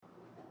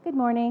Good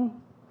morning.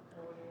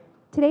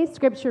 Today's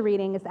scripture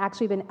reading has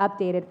actually been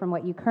updated from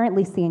what you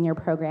currently see in your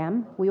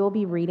program. We will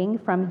be reading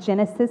from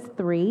Genesis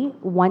 3,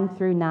 1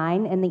 through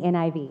 9 in the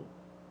NIV.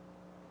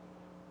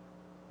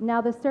 Now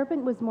the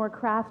serpent was more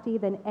crafty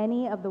than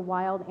any of the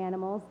wild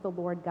animals the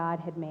Lord God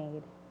had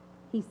made.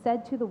 He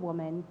said to the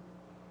woman,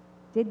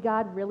 "Did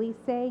God really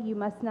say you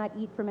must not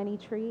eat from any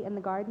tree in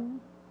the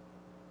garden?"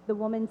 The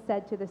woman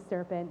said to the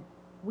serpent,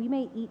 "We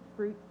may eat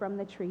fruit from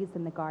the trees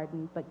in the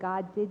garden, but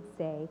God did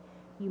say,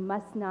 you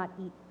must not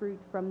eat fruit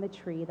from the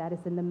tree that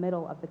is in the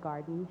middle of the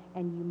garden,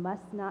 and you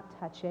must not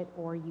touch it,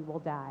 or you will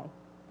die."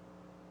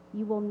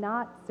 "You will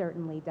not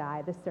certainly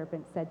die," the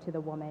serpent said to the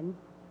woman,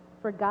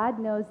 "for God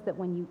knows that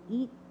when you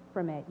eat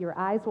from it, your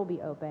eyes will be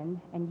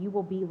opened, and you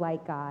will be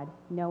like God,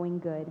 knowing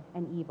good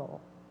and evil."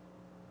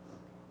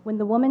 When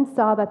the woman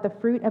saw that the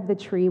fruit of the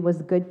tree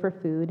was good for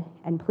food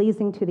and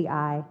pleasing to the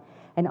eye,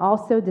 and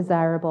also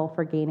desirable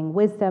for gaining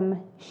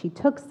wisdom, she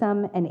took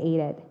some and ate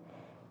it.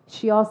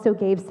 She also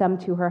gave some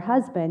to her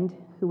husband,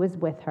 who was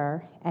with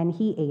her, and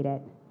he ate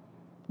it.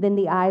 Then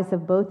the eyes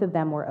of both of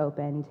them were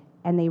opened,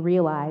 and they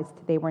realized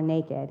they were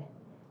naked.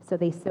 So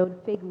they sewed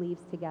fig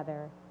leaves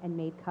together and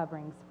made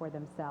coverings for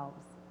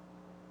themselves.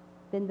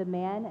 Then the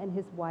man and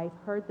his wife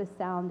heard the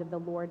sound of the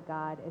Lord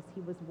God as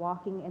he was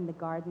walking in the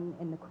garden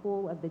in the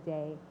cool of the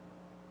day,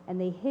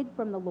 and they hid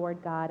from the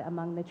Lord God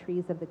among the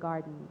trees of the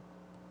garden.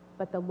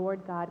 But the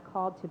Lord God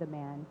called to the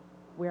man,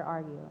 "Where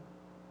are you?"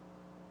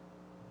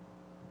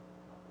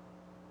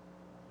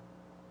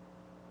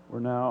 We're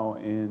now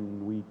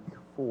in week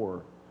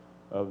 4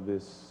 of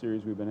this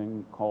series we've been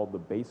in called The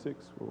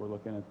Basics, where we're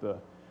looking at the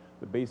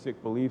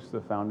basic beliefs,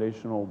 the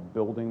foundational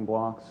building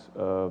blocks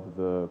of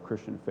the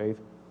Christian faith.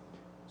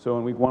 So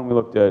in week 1, we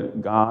looked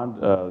at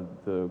God,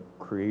 the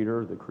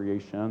creator, the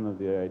creation of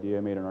the idea,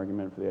 made an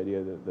argument for the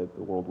idea that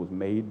the world was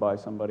made by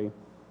somebody.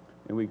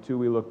 In week 2,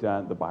 we looked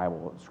at the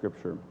Bible,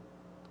 Scripture,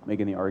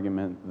 making the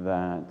argument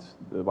that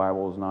the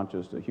Bible is not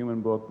just a human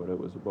book, but it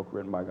was a book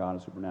written by God, a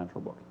supernatural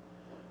book.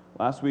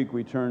 Last week,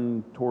 we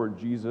turned toward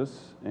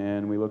Jesus,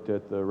 and we looked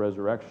at the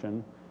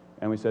resurrection,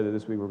 and we said that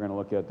this week we're going to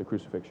look at the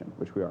crucifixion,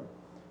 which we are.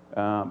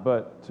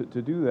 But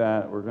to do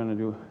that, we're going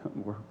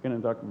to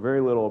talk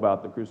very little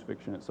about the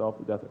crucifixion itself,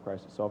 the death of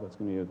Christ itself. That's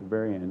going to be at the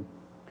very end.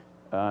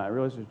 I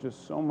realize there's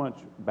just so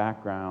much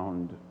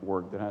background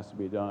work that has to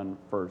be done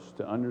first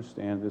to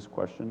understand this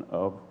question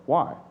of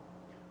why.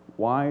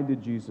 Why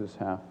did Jesus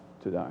have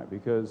to die?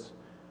 Because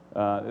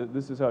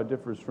this is how it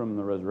differs from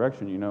the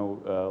resurrection. You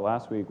know,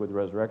 last week with the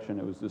resurrection,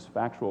 it was this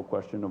factual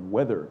question of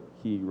whether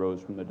he rose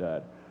from the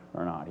dead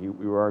or not. We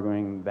were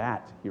arguing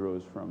that he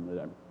rose from the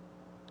dead.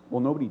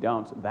 Well, nobody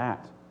doubts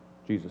that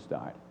Jesus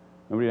died.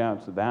 Nobody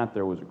doubts that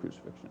there was a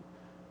crucifixion.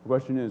 The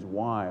question is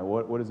why?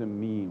 What does it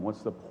mean?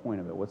 What's the point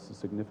of it? What's the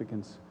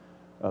significance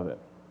of it?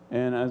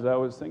 And as I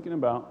was thinking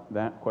about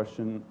that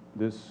question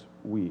this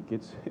week,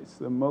 it's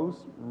the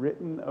most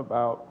written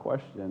about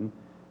question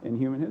in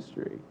human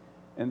history.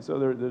 And so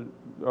there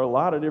are a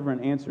lot of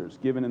different answers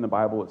given in the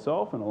Bible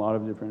itself and a lot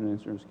of different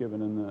answers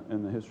given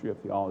in the history of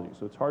theology.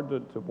 So it's hard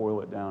to boil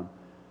it down.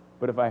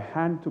 But if I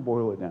had to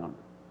boil it down,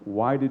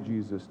 why did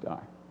Jesus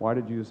die? Why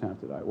did Jesus have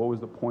to die? What was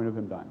the point of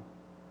him dying?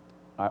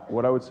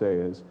 What I would say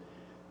is,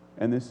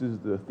 and this is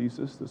the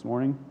thesis this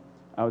morning,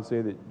 I would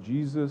say that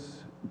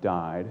Jesus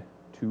died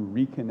to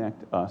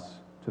reconnect us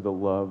to the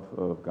love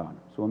of God.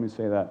 So let me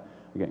say that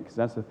again, because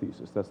that's the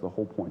thesis. That's the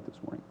whole point this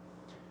morning.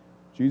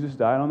 Jesus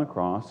died on the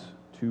cross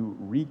to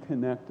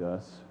reconnect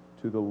us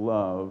to the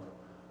love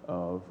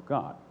of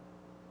God.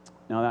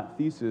 Now that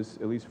thesis,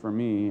 at least for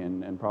me,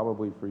 and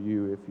probably for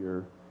you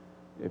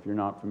if you're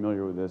not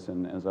familiar with this,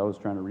 and as I was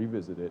trying to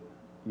revisit it,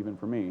 even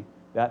for me,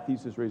 that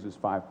thesis raises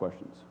 5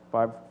 questions.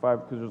 Five,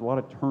 because there's a lot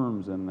of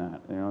terms in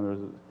that. You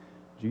know,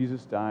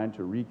 Jesus died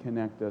to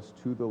reconnect us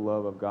to the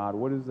love of God.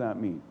 What does that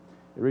mean?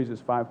 It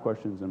raises 5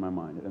 questions in my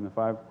mind, and the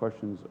 5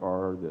 questions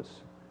are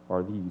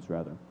these.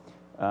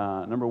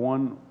 Number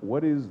 1,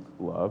 what is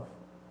love?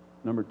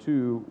 Number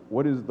 2,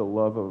 what is the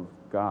love of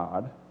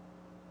God?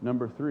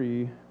 Number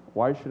 3,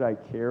 why should I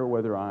care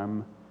whether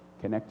I'm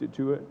connected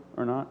to it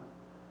or not?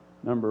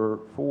 Number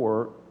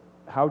 4,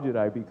 how did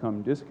I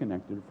become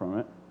disconnected from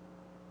it?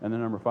 And then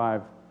number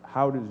 5,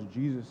 how does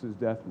Jesus'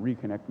 death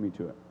reconnect me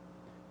to it?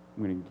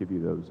 I'm going to give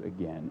you those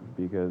again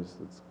because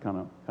it's kind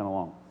of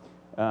long.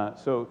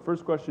 So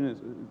first question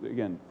is,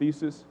 again,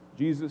 thesis,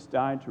 Jesus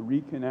died to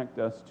reconnect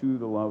us to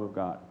the love of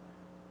God.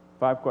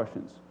 5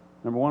 questions.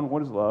 Number 1,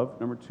 what is love?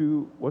 Number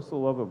 2, what's the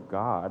love of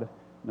God?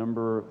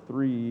 Number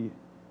 3,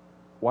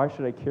 why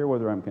should I care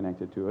whether I'm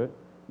connected to it?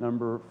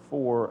 Number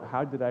 4,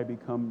 how did I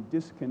become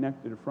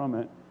disconnected from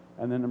it?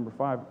 And then number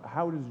 5,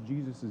 how does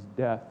Jesus'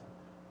 death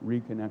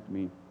reconnect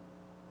me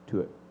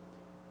to it?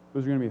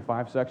 Those are going to be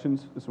 5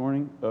 sections this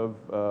morning of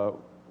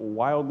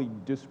wildly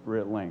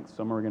disparate lengths.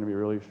 Some are going to be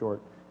really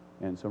short,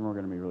 and some are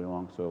going to be really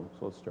long. So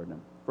let's start now.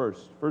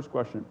 First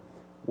question,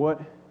 what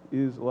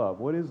is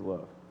love? What is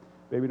love?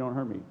 Baby, don't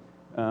hurt me.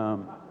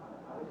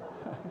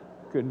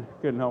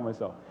 Couldn't help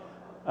myself.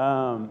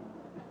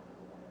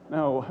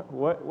 No,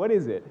 what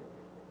is it?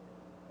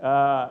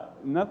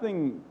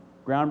 Nothing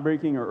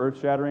groundbreaking or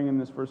earth-shattering in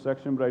this first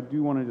section, but I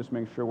do want to just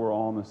make sure we're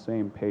all on the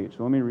same page.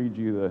 So let me read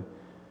you the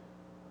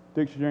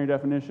dictionary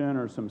definition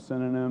or some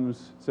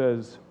synonyms. It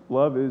says,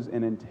 love is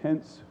an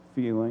intense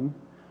feeling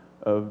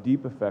of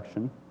deep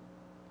affection,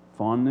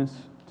 fondness,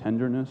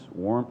 tenderness,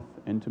 warmth,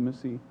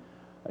 intimacy,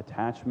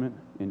 attachment,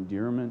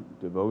 endearment,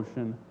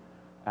 devotion,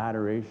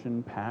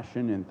 adoration,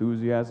 passion,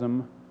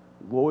 enthusiasm,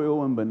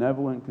 loyal and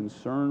benevolent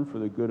concern for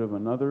the good of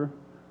another,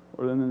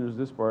 or then there's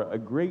this part, a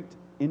great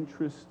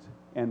interest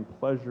and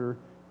pleasure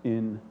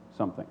in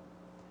something.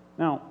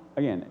 Now,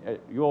 again,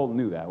 you all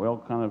knew that. We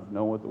all kind of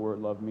know what the word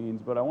love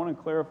means, but I want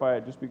to clarify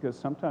it just because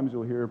sometimes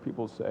you'll hear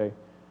people say,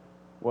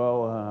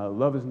 well,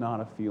 love is not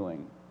a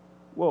feeling.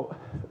 Well,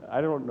 I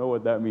don't know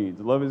what that means.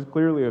 Love is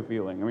clearly a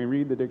feeling. I mean,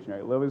 read the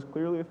dictionary. Love is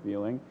clearly a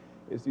feeling.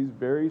 It's these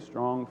very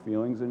strong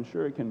feelings, and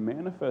sure, it can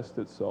manifest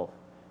itself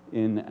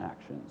in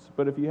actions.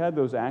 But if you had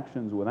those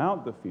actions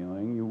without the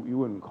feeling, you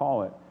wouldn't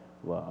call it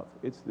love.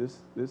 It's this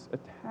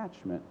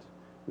attachment,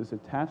 this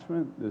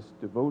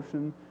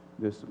devotion,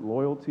 this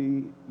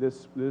loyalty,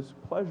 this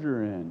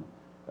pleasure in.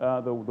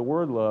 The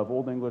word love,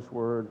 Old English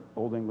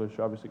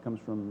obviously comes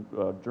from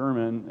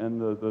German, and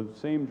the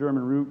same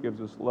German root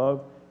gives us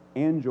love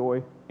and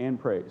joy and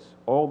praise.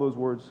 All those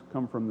words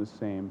come from the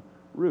same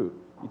root.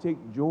 You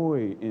take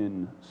joy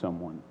in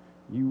someone.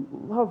 You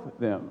love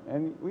them.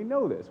 And we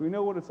know this. We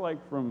know what it's like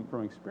from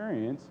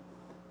experience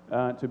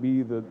to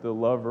be the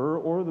lover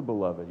or the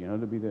beloved,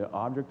 to be the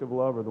object of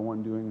love or the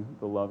one doing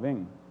the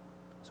loving.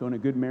 So in a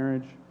good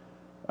marriage,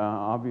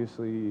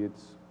 obviously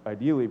it's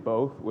ideally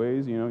both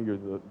ways. You're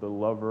the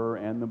lover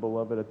and the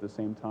beloved at the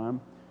same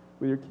time.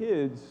 With your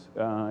kids,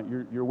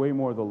 you're way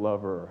more the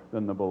lover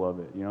than the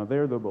beloved.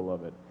 They're the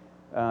beloved.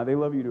 They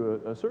love you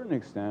to a certain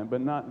extent,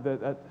 but not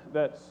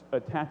that's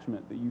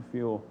attachment that you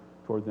feel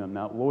toward them,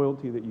 that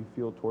loyalty that you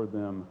feel toward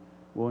them,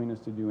 willingness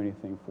to do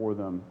anything for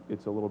them.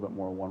 It's a little bit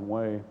more one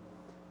way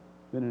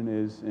than it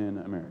is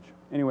in a marriage.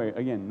 Anyway,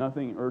 again,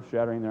 nothing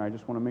earth-shattering there. I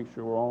just want to make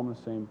sure we're all on the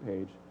same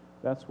page.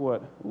 That's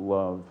what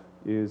love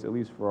is, at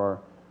least for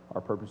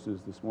our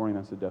purposes this morning.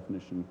 That's the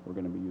definition we're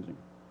going to be using.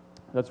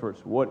 That's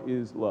first. What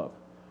is love?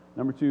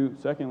 Number two,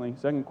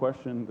 second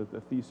question that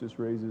the thesis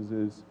raises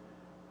is,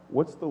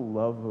 what's the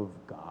love of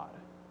God?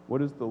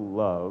 What is the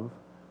love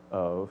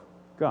of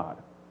God?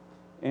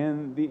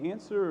 And the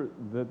answer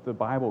that the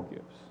Bible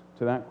gives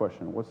to that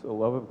question, what's the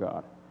love of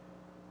God,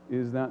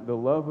 is that the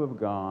love of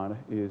God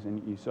is,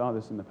 and you saw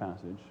this in the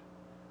passage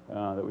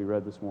that we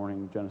read this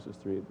morning, Genesis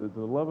 3, the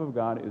love of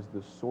God is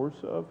the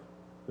source of,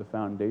 the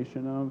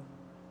foundation of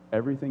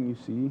everything you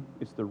see.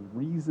 It's the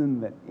reason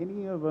that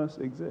any of us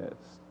exist.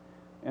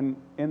 And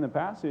in the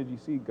passage, you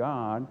see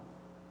God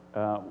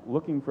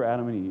looking for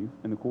Adam and Eve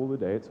in the cool of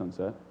the day at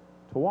sunset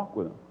to walk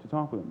with them, to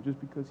talk with them, just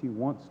because he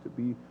wants to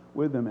be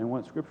with them. And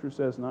what Scripture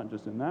says, not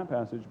just in that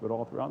passage, but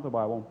all throughout the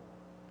Bible,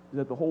 is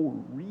that the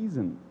whole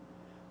reason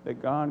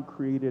that God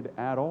created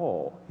at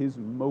all, his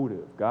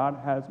motive, God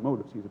has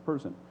motives, he's a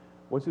person.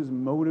 What's his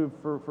motive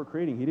for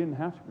creating? He didn't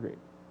have to create.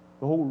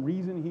 The whole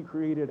reason he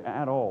created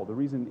at all, the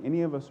reason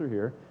any of us are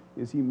here,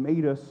 is he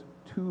made us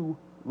to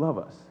love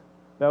us.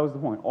 That was the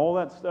point. All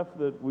that stuff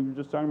that we were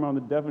just talking about,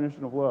 the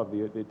definition of love,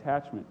 the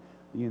attachment,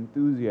 the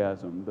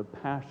enthusiasm, the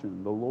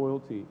passion, the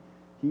loyalty,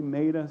 he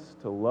made us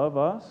to love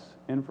us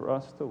and for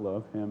us to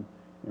love him.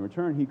 In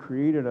return, he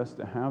created us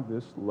to have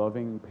this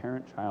loving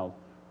parent-child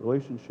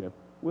relationship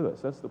with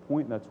us. That's the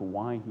point. That's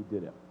why he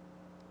did it.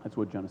 That's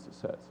what Genesis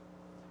says.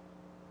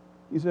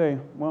 You say,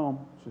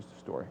 well, it's just a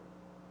story.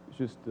 It's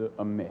just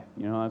a myth.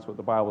 That's what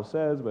the Bible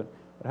says, but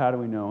how do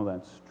we know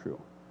that's true?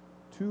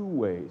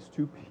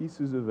 Two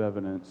pieces of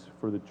evidence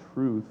for the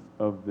truth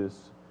of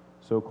this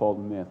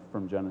so-called myth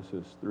from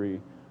Genesis 3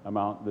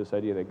 about this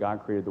idea that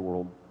God created the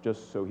world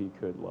just so he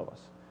could love us.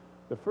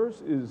 The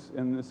first is,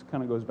 and this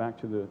kind of goes back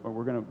to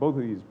both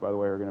of these, by the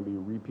way, are going to be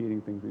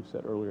repeating things we've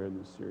said earlier in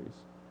this series.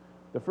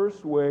 The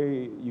first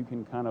way you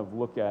can kind of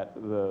look at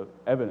the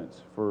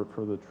evidence for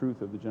the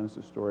truth of the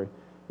Genesis story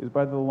is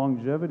by the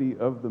longevity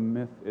of the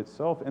myth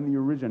itself and the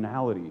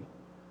originality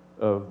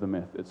of the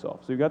myth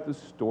itself. So you've got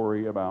this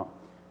story about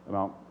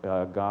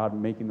God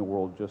making the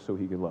world just so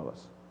he could love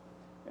us.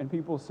 And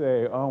people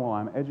say, oh, well,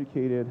 I'm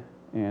educated,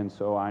 and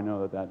so I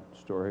know that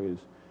story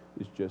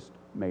is just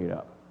made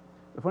up.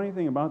 The funny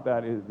thing about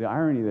that is, the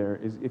irony there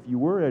is, if you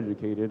were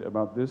educated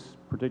about this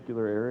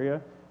particular area,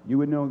 you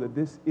would know that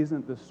this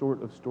isn't the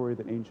sort of story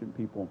that ancient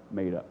people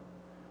made up.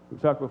 We've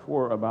talked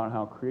before about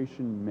how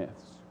creation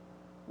myths,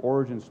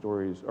 origin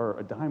stories, are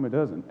a dime a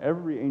dozen.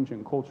 Every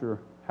ancient culture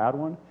had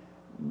one.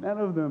 None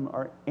of them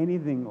are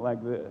anything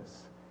like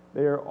this.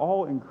 They are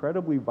all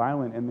incredibly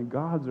violent, and the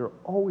gods are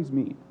always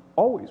mean,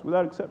 always,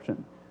 without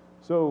exception.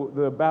 So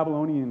the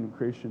Babylonian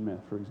creation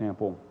myth, for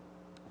example,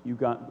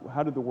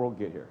 how did the world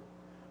get here?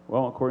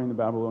 Well, according to the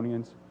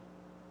Babylonians,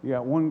 you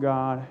got one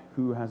god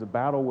who has a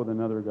battle with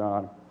another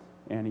god,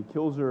 and he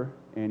kills her,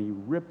 and he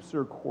rips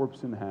her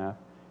corpse in half,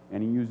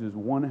 and he uses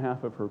one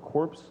half of her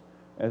corpse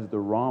as the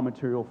raw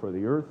material for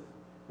the earth,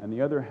 and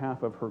the other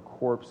half of her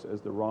corpse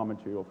as the raw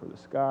material for the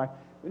sky.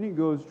 Then he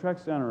goes,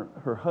 tracks down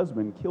her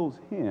husband, kills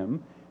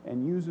him,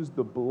 and uses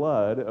the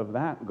blood of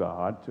that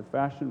God to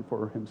fashion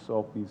for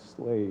himself these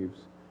slaves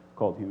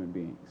called human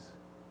beings.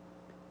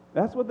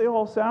 That's what they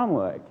all sound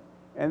like.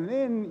 And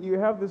then you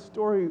have this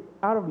story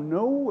out of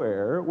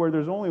nowhere where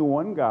there's only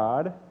one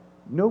God.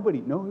 No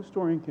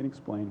historian can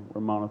explain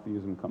where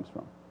monotheism comes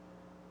from.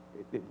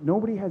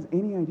 Nobody has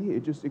any idea.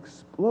 It just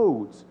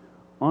explodes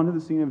onto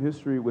the scene of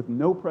history with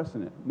no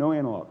precedent, no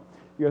analog.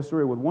 You have a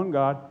story with one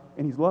God,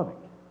 and he's loving.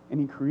 And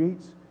he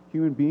creates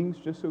human beings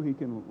just so he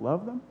can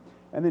love them.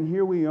 And then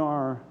here we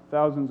are,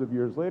 thousands of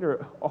years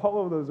later,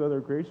 all of those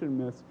other creation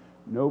myths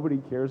nobody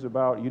cares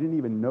about. You didn't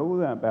even know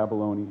that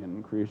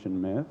Babylonian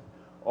creation myth.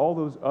 All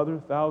those other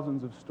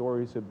thousands of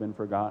stories have been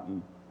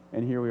forgotten.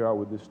 And here we are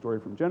with this story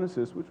from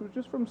Genesis, which was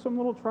just from some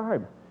little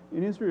tribe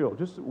in Israel,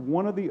 just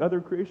one of the other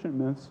creation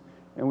myths,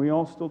 and we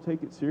all still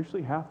take it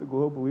seriously. Half the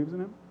globe believes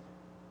in it.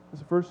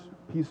 That's the first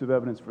piece of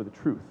evidence for the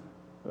truth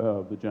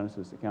of the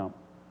Genesis account,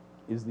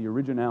 is the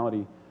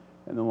originality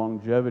and the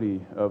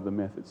longevity of the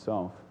myth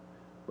itself.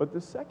 But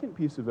the second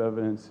piece of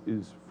evidence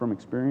is from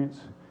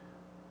experience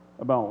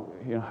about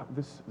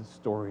this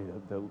story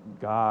that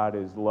God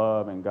is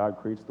love and God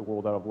creates the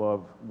world out of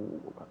love.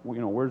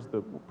 Where's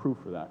the proof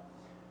for that?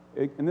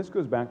 And this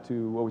goes back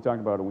to what we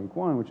talked about in week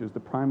 1, which is the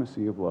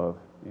primacy of love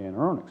in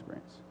our own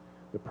experience.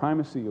 The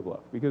primacy of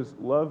love. Because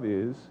love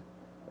is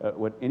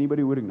what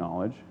anybody would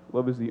acknowledge.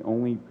 Love is the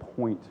only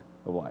point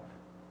of life.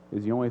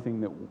 Is the only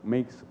thing that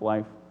makes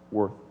life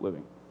worth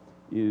living.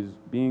 Is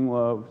being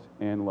loved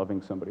and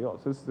loving somebody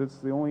else. That's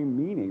the only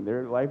meaning.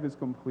 Their life is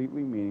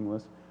completely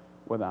meaningless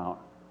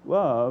without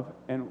love.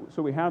 And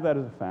so we have that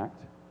as a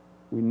fact.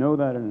 We know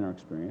that in our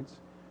experience.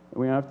 And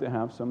we have to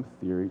have some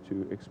theory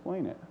to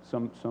explain it.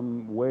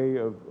 Some way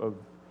of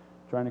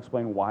trying to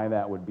explain why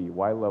that would be,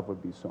 why love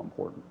would be so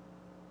important.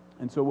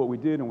 And so what we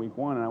did in week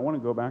 1, and I want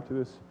to go back to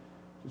this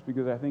just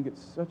because I think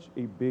it's such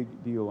a big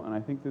deal, and I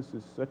think this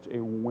is such a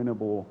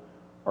winnable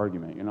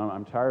argument.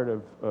 I'm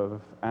tired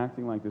of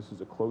acting like this is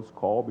a close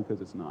call,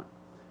 because it's not.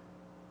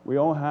 We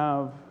all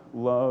have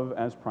love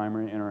as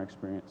primary in our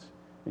experience,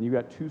 and you've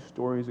got 2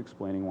 stories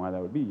explaining why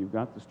that would be. You've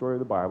got the story of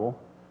the Bible,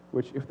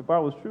 which, if the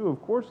Bible is true,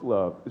 of course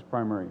love is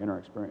primary in our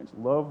experience.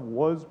 Love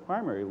was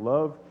primary.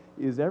 Love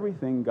is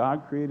everything.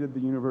 God created the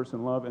universe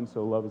in love, and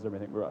so love is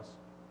everything for us.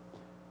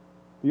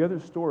 The other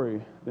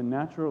story, the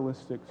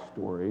naturalistic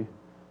story,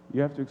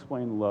 you have to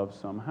explain love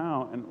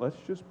somehow, and let's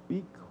just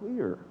be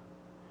clear.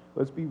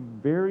 Let's be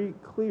very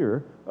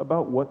clear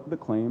about what the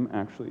claim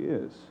actually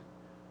is.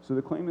 So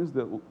the claim is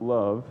that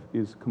love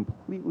is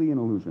completely an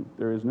illusion.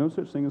 There is no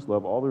such thing as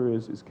love. All there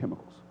is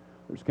chemicals.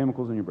 There's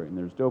chemicals in your brain.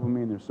 There's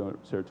dopamine, there's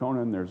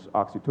serotonin, there's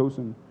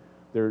oxytocin,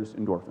 there's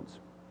endorphins.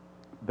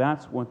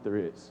 That's what there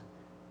is.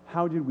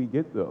 How did we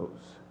get those?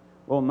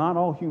 Well, not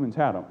all humans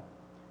had them.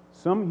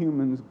 Some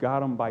humans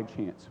got them by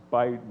chance,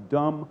 by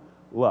dumb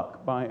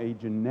luck, by a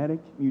genetic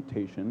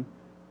mutation.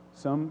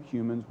 Some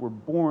humans were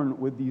born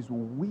with these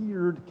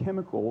weird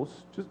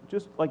chemicals,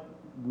 just like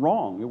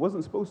wrong. It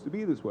wasn't supposed to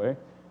be this way.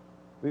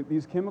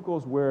 These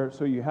chemicals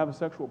so you have a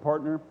sexual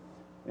partner,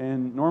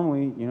 and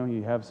normally,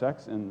 you have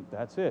sex and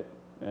that's it.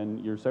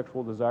 And your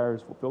sexual desire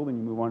is fulfilled and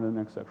you move on to the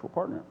next sexual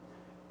partner.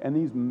 And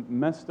these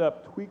messed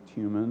up, tweaked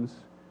humans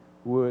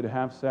would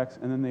have sex,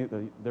 and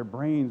then their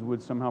brains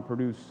would somehow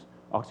produce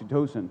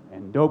oxytocin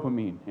and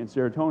dopamine and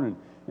serotonin,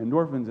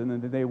 endorphins, and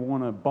then they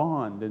want to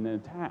bond and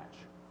attach.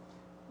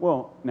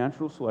 Well,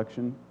 natural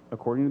selection,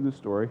 according to the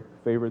story,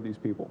 favored these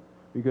people.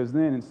 Because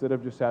then, instead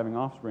of just having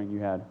offspring, you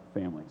had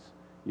families.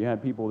 You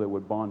had people that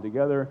would bond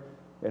together.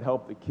 It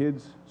helped the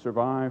kids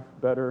survive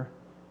better.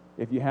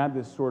 If you had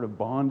this sort of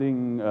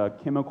bonding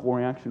chemical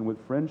reaction with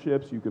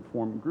friendships, you could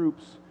form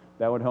groups.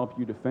 That would help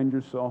you defend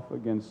yourself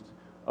against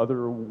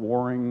other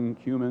warring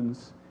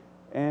humans.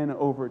 And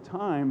over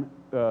time,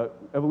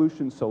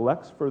 evolution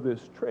selects for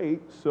this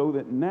trait so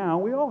that now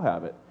we all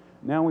have it.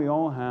 Now we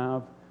all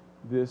have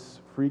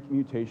this freak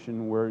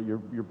mutation where your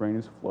brain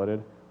is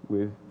flooded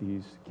with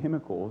these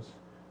chemicals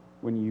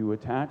when you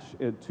attach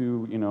it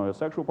to a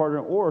sexual partner.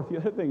 Or the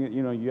other thing,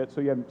 you had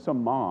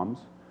some moms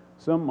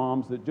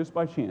that just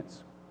by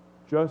chance,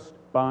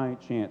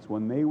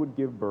 when they would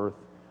give birth,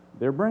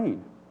 their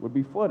brain would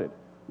be flooded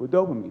with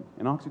dopamine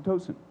and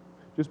oxytocin,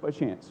 just by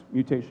chance,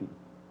 mutation.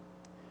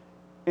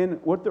 And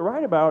what they're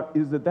right about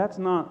is that that's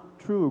not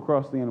true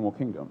across the animal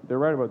kingdom. They're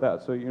right about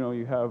that. So,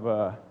 you have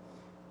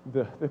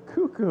the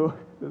cuckoo.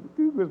 The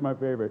cuckoo is my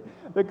favorite.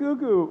 The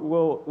cuckoo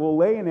will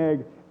lay an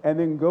egg and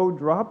then go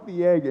drop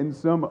the egg in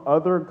some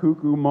other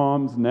cuckoo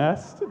mom's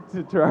nest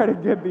to try to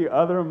get the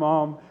other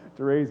mom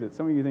to raise it.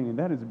 Some of you are thinking,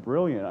 that is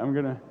brilliant. I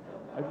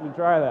should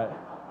try that.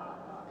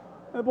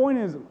 And the point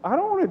is, I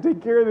don't want to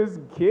take care of this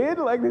kid.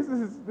 Like, this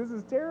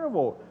is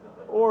terrible.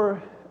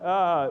 Or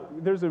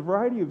there's a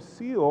variety of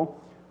seal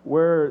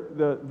where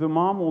the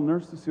mom will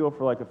nurse the seal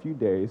for like a few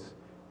days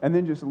and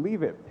then just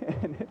leave it.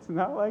 And it's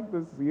not like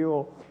the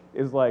seal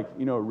is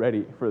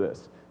ready for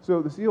this.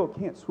 So the seal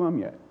can't swim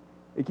yet.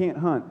 It can't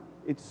hunt.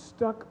 It's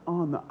stuck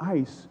on the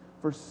ice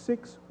for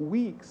 6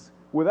 weeks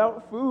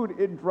without food.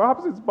 It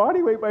drops its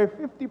body weight by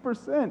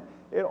 50%.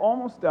 it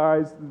almost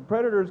dies. The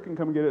predators can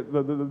come and get it.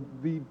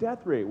 The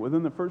death rate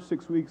within the first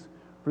 6 weeks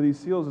for these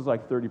seals is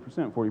like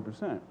 30%,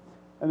 40%.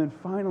 And then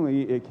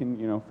finally, it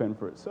can, fend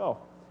for itself.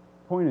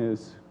 Point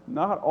is,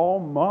 not all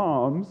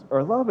moms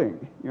are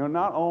loving.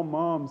 Not all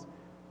moms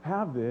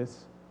have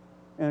this.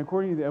 And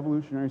according to the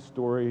evolutionary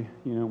story,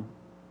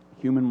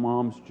 human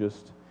moms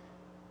just,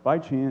 by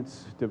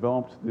chance,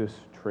 developed this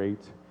trait,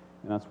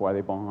 and that's why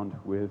they bond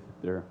with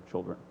their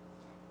children.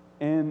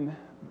 And,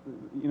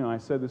 I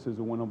said this is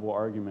a winnable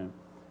argument.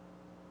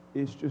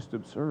 It's just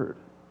absurd.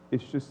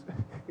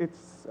 It's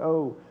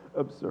so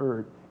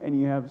absurd. And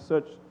you have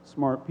such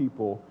smart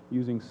people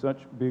using such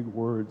big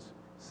words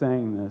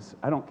saying this.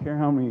 I don't care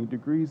how many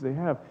degrees they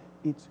have.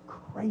 It's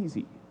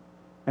crazy.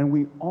 And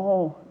we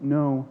all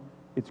know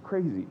it's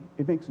crazy.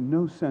 It makes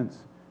no sense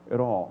at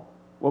all.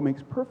 What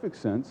makes perfect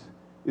sense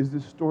is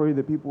this story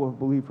that people have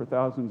believed for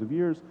thousands of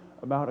years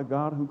about a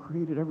God who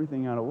created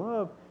everything out of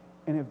love.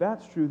 And if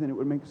that's true, then it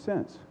would make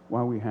sense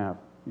why we have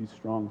these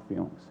strong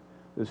feelings,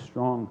 this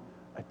strong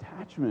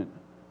attachment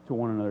to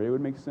one another. It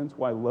would make sense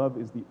why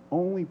love is the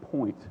only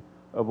point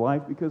of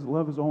life, because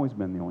love has always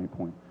been the only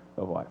point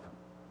of life.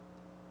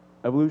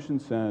 Evolution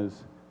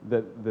says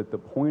that the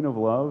point of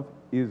love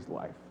is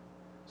life.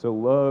 So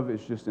love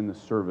is just in the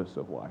service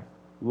of life.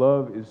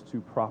 Love is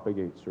to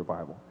propagate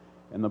survival.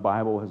 And the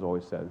Bible has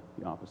always said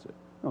the opposite.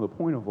 No, the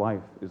point of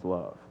life is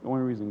love. The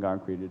only reason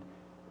God created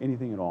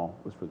anything at all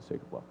was for the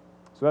sake of love.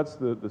 So that's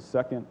the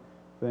second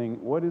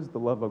thing. What is the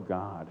love of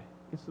God?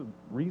 It's the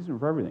reason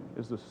for everything.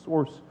 It's the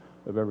source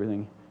of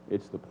everything.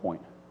 It's the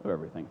point of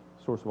everything.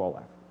 Source of all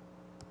life.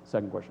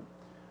 Second question.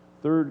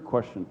 Third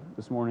question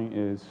this morning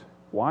is,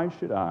 why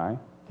should I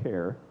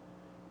care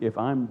if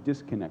I'm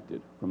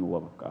disconnected from the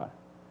love of God?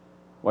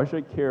 Why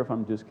should I care if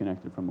I'm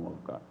disconnected from the love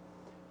of God?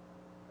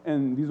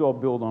 And these all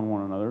build on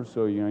one another,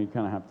 so you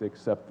kind of have to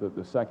accept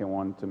the second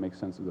one to make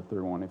sense of the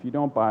third one. If you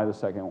don't buy the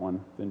second one,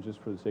 then just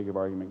for the sake of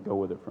argument, go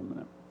with it for a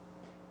minute.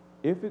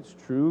 If it's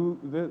true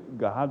that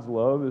God's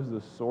love is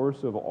the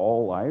source of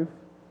all life,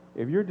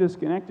 if you're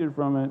disconnected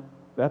from it,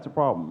 that's a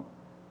problem.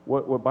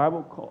 What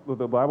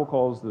the Bible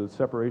calls the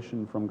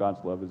separation from God's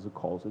love is it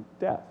calls it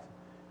death.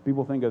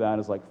 People think of that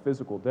as like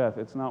physical death.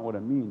 It's not what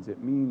it means.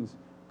 It means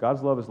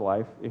God's love is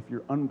life. If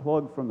you're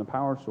unplugged from the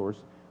power source,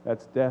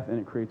 that's death, and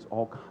it creates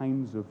all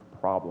kinds of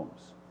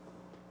problems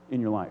in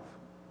your life.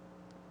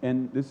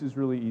 And this is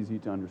really easy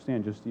to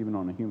understand, just even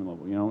on a human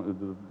level.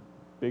 The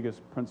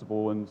biggest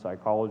principle in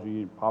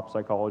psychology, pop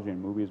psychology,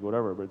 and movies,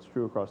 whatever, but it's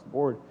true across the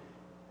board,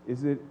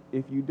 is that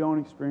if you don't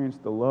experience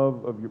the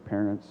love of your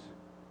parents,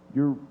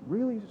 you're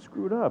really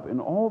screwed up in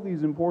all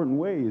these important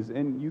ways,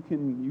 and you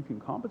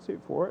can compensate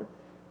for it,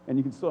 and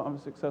you can still have a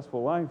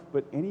successful life.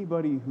 But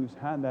anybody who's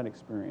had that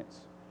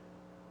experience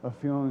of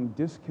feeling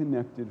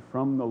disconnected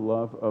from the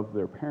love of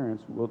their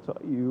parents will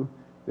tell you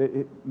that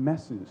it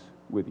messes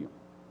with you.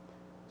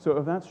 So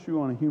if that's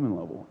true on a human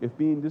level, if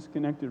being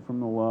disconnected from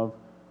the love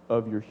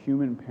of your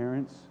human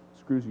parents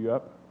screws you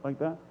up like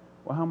that,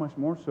 well, how much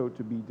more so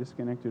to be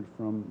disconnected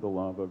from the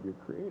love of your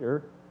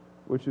Creator,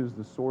 which is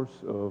the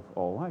source of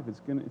all life. It's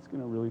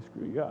gonna really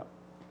screw you up.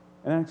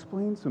 And that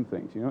explains some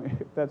things.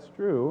 If that's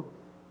true,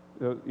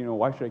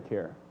 why should I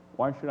care?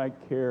 Why should I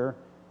care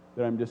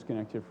that I'm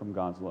disconnected from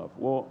God's love?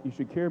 Well, you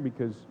should care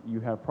because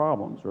you have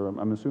problems, or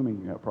I'm assuming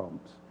you have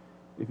problems.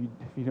 If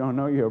you don't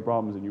know you have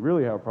problems, and you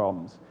really have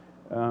problems.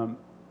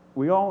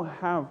 We all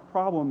have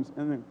problems,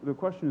 and the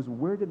question is,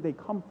 where did they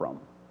come from?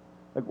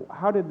 Like,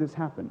 how did this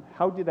happen?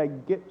 How did I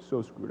get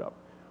so screwed up?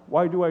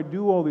 Why do I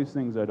do all these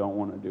things I don't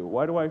want to do?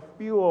 Why do I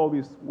feel all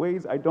these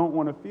ways I don't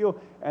want to feel,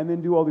 and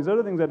then do all these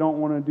other things I don't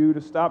want to do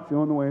to stop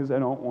feeling the ways I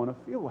don't want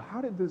to feel?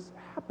 How did this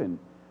happen?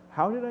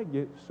 How did I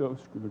get so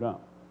screwed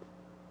up?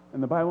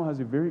 And the Bible has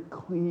a very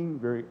clean,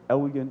 very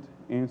elegant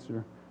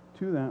answer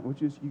to that,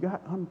 which is you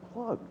got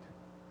unplugged.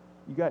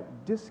 You got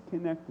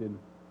disconnected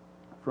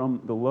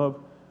from the love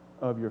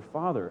of your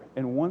Father.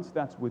 And once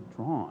that's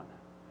withdrawn,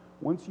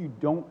 once you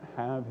don't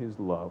have His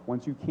love,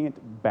 once you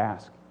can't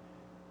bask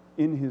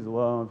in His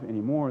love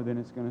anymore, then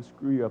it's going to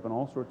screw you up in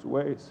all sorts of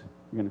ways.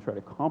 You're going to try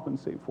to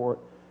compensate for it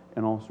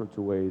in all sorts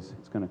of ways.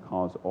 It's going to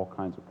cause all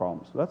kinds of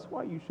problems. So that's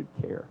why you should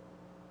care.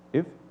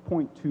 If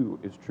point 2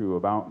 is true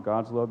about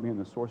God's love being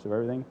the source of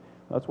everything,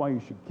 that's why you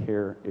should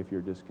care if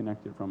you're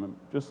disconnected from Him.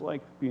 Just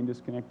like being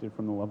disconnected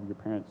from the love of your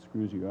parents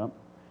screws you up,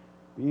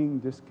 being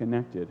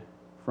disconnected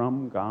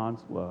from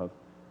God's love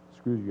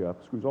screws you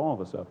up, screws all of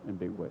us up in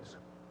big ways.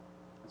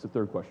 That's the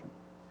third question.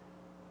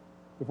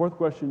 The fourth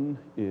question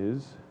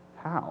is,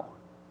 how?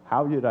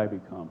 How did I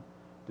become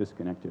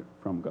disconnected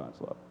from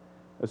God's love?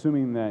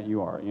 Assuming that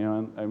you are,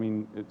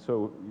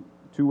 so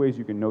 2 ways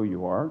you can know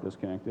you are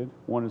disconnected.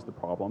 One is the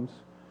problems,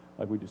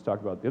 like we just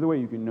talked about. The other way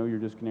you can know you're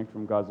disconnected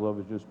from God's love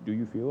is just, do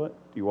you feel it?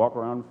 Do you walk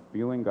around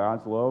feeling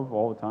God's love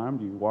all the time?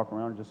 Do you walk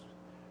around just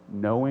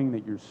knowing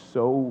that you're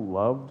so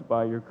loved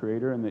by your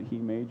Creator and that He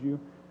made you?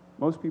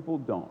 Most people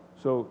don't.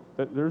 So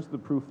there's the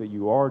proof that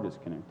you are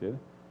disconnected.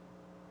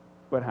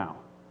 But how?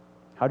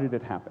 How did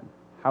it happen?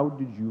 How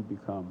did you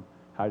become?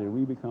 How did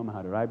we become?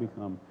 How did I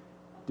become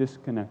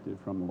disconnected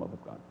from the love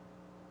of God?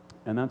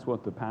 And that's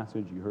what the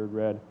passage you heard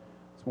read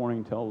this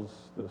morning tells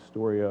the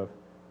story of.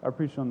 I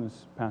preached on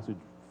this passage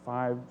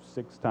 5,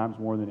 6 times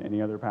more than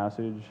any other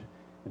passage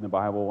in the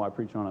Bible. I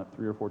preach on it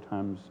 3 or 4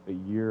 times a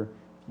year.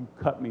 If you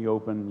cut me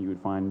open, you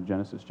would find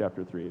Genesis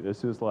chapter 3.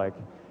 This is like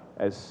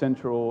as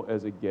central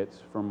as it gets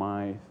for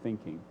my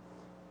thinking.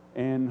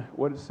 And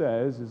what it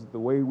says is the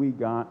way we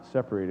got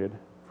separated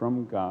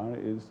from God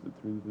is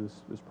through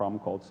this problem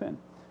called sin.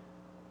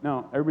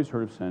 Now, everybody's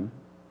heard of sin,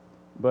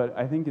 but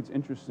I think it's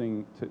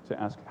interesting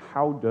to ask,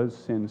 how does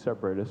sin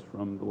separate us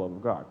from the love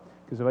of God?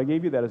 Because if I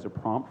gave you that as a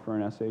prompt for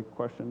an essay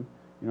question,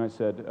 I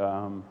said,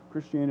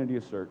 Christianity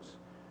asserts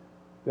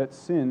that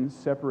sin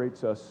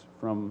separates us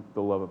from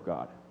the love of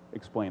God.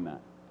 Explain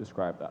that.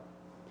 Describe that.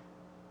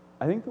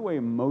 I think the way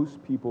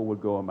most people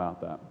would go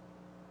about that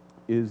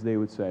is they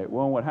would say,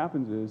 well, what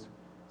happens is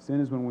sin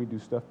is when we do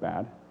stuff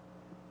bad,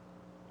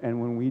 and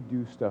when we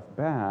do stuff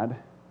bad,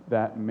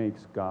 that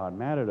makes God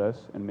mad at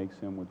us and makes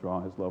him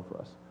withdraw his love for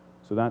us.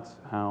 So that's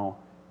how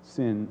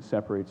sin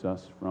separates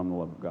us from the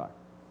love of God.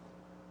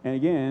 And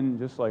again,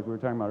 just like we were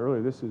talking about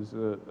earlier, this is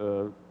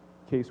a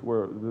case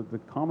where the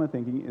common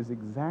thinking is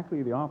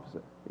exactly the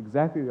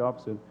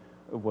opposite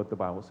of what the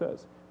Bible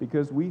says.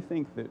 Because we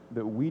think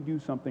that we do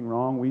something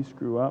wrong, we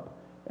screw up,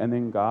 and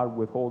then God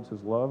withholds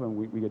his love and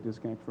we get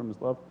disconnected from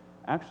his love.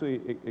 Actually,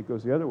 it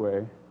goes the other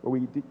way, where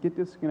we get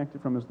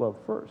disconnected from his love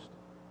first.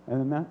 And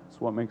then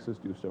that's what makes us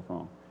do stuff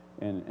wrong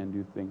and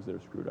do things that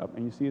are screwed up.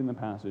 And you see it in the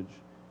passage,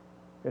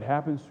 it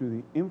happens through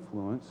the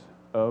influence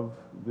of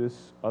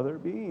this other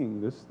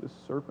being, this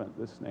serpent,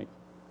 this snake,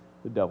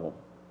 the devil.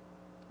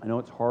 I know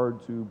it's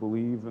hard to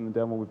believe in the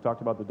devil. We've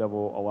talked about the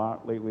devil a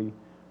lot lately.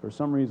 For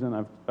some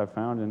reason, I've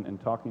found in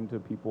talking to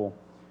people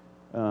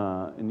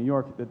in New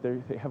York that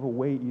they have a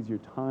way easier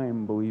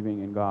time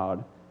believing in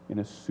God, in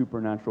a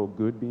supernatural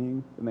good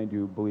being, than they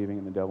do believing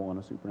in the devil and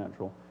a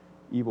supernatural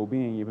evil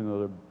being, even though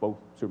they're both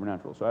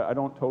supernatural. So I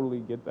don't totally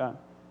get that.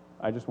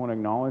 I just want to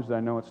acknowledge that I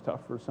know it's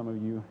tough for some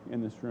of you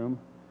in this room,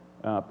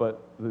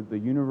 but the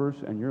universe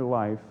and your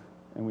life,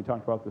 and we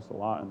talked about this a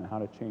lot in the How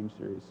to Change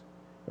series,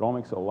 it all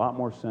makes a lot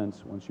more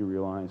sense once you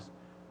realize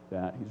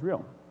that he's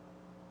real.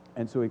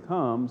 And so he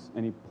comes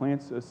and he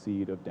plants a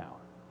seed of doubt.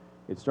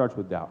 It starts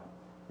with doubt.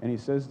 And he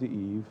says to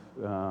Eve,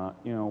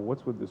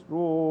 what's with this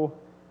rule?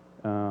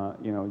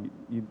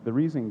 The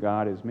reason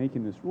God is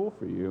making this rule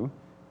for you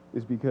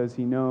is because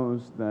he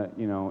knows that,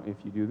 if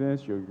you do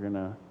this, you're going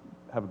to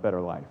have a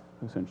better life,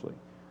 essentially.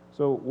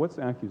 So what's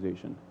the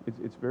accusation?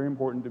 It's very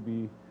important to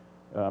be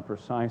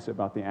precise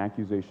about the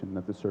accusation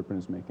that the serpent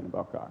is making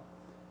about God.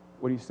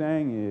 What he's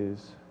saying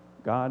is,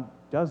 God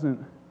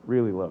doesn't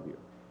really love you.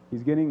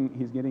 He's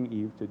getting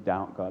Eve to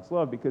doubt God's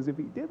love, because if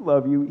he did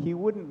love you, he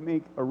wouldn't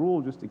make a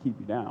rule just to keep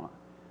you down.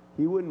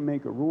 He wouldn't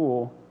make a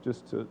rule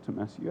just to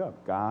mess you up.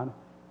 God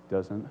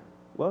doesn't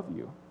love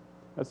you.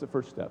 That's the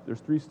first step. There's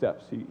 3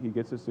 steps. He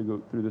gets us to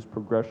go through this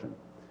progression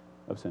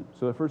of sin.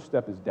 So the first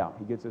step is doubt.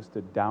 He gets us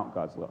to doubt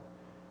God's love,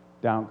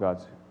 doubt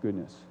God's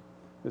goodness.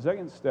 The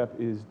second step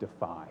is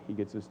defy. He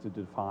gets us to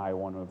defy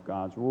one of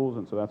God's rules,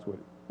 and so that's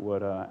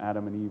what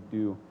Adam and Eve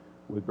do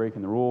with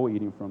breaking the rule,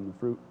 eating from the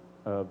fruit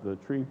of the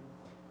tree.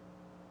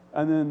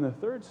 And then the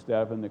third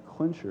step, and the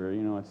clincher,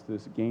 it's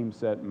this game,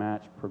 set,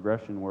 match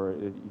progression where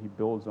he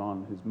builds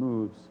on his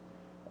moves.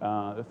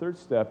 The third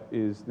step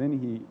is then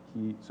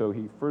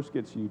he first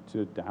gets you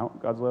to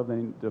doubt God's love,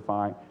 then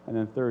defy, and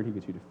then third, he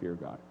gets you to fear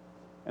God.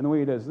 And the way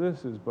he does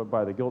this is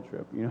by the guilt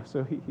trip,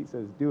 So he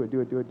says, do it.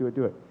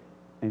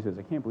 And he says,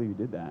 I can't believe you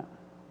did that.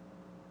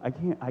 I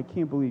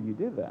can't believe you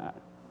did that.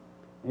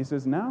 And he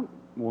says, now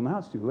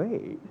it's too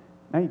late.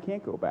 Now you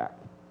can't go back.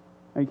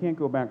 Now you can't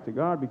go back to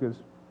God because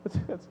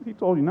he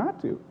told you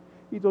not to.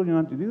 He told you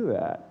not to do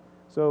that.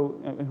 So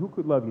who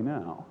could love you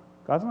now?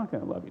 God's not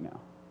going to love you now.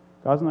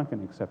 God's not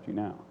going to accept you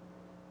now.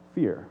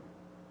 Fear.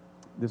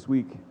 This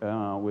week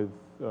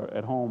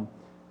at home,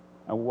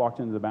 I walked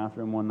into the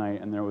bathroom one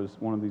night, and there was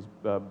one of these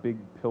big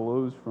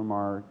pillows from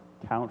our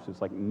couch. It's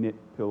like knit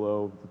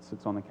pillow that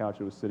sits on the couch.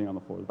 It was sitting on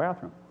the floor of the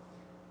bathroom.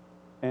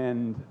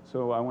 And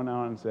so I went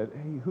out and said,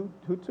 hey, who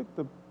took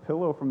the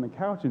pillow from the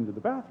couch into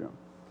the bathroom?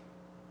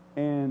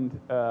 And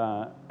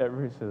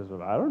everybody says,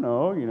 well, I don't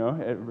know,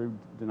 everybody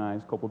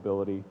denies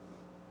culpability.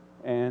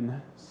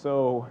 And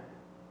so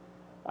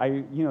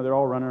they're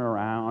all running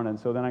around, and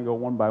so then I go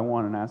one by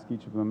one and ask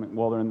each of them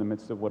while they're in the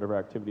midst of whatever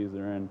activities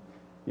they're in,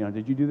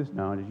 did you do this?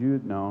 No. Did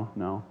you?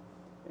 No.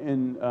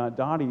 And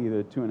Dottie,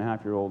 the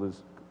 2.5-year-old,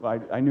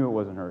 I knew it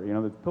wasn't her.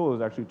 The pillow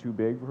was actually too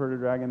big for her to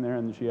drag in there,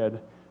 and she had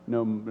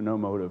no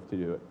motive to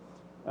do it.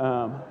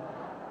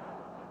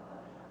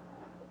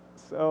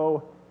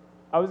 So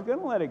I was going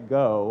to let it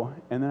go,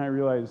 and then I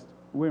realized,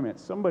 wait a minute,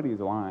 somebody's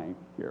lying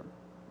here.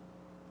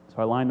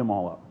 So I lined them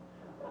all up.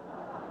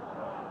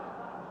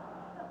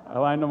 I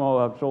lined them all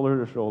up,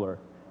 shoulder to shoulder.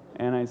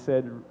 And I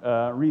said,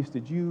 Reese,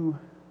 did you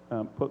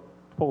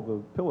pull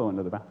the pillow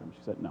into the bathroom?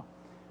 She said, no.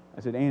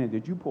 I said, Anna,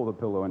 did you pull the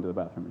pillow into the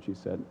bathroom? And she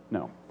said,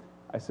 no.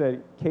 I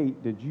said,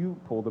 Kate, did you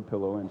pull the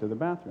pillow into the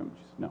bathroom?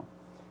 She said, no.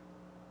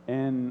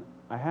 And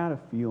I had a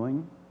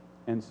feeling,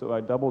 and so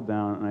I doubled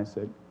down and I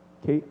said,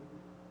 Kate,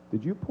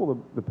 did you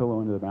pull the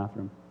pillow into the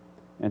bathroom?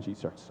 And she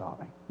starts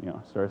sobbing,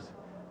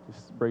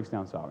 just breaks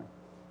down sobbing.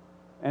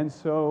 And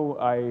so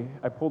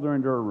I pulled her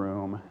into her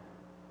room,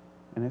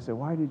 and I said,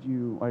 why did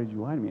you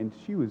lie to me? And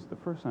the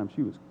first time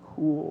she was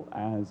cool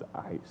as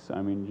ice.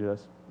 I mean,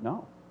 just,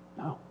 no.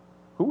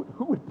 Who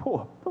would pull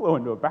a pillow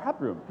into a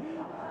bathroom?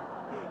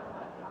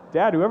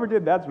 Dad, whoever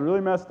did that's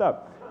really messed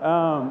up.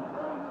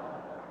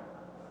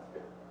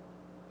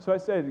 So I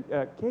said,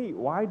 Kate,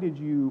 why did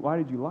you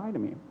lie to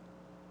me?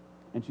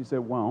 And she said,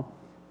 well,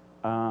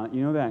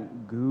 you know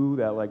that goo,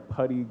 that like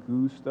putty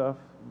goo stuff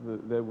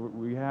that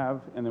we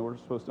have and that we're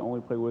supposed to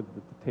only play with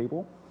at the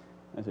table?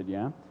 I said,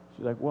 yeah.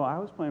 She's like, well, I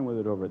was playing with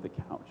it over at the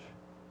couch.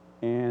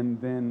 And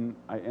then,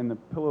 and the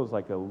pillow's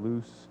like a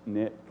loose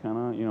knit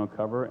kind of,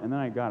 cover, and then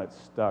I got it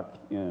stuck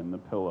in the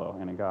pillow,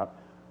 and it got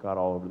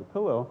all over the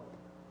pillow.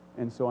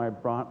 And so I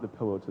brought the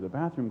pillow to the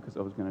bathroom because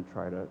I was going to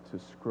try to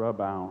scrub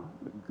out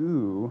the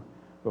goo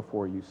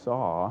before you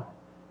saw,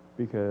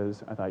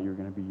 because I thought you were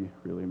going to be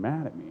really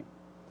mad at me.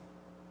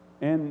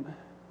 And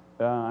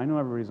I know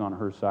everybody's on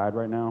her side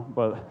right now,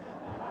 but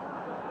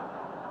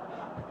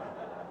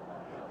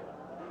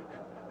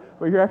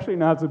but you're actually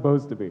not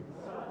supposed to be.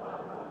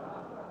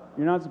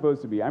 You're not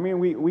supposed to be. I mean,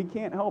 we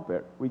can't help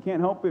it. We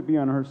can't help it be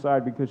on her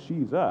side because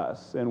she's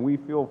us, and we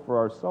feel for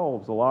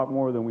ourselves a lot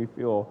more than we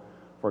feel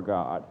for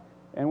God.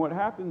 And what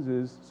happens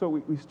is, so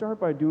we start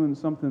by doing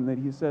something that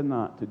he said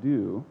not to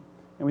do,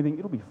 and we think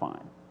it'll be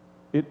fine.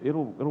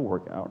 It'll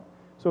work out.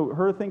 So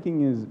her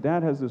thinking is,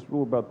 Dad has this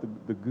rule about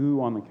the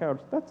goo on the couch.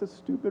 That's a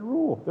stupid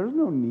rule. There's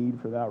no need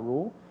for that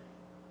rule.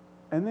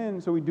 And then,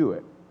 so we do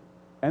it.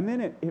 And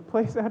then it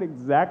plays out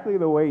exactly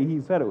the way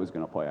he said it was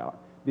going to play out.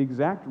 The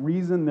exact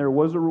reason there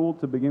was a rule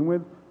to begin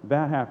with,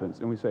 that happens.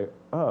 And we say,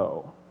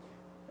 oh,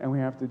 and we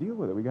have to deal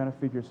with it. We got to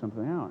figure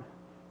something out.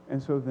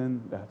 And so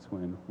then that's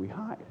when we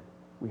hide.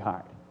 We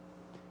hide.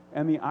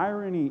 And the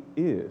irony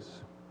is,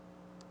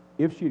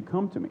 if she had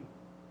come to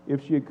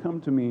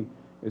me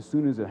as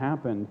soon as it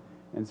happened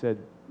and said,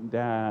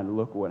 Dad,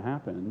 look what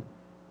happened,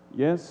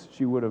 yes,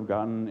 she would have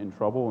gotten in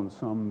trouble in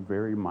some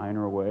very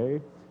minor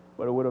way,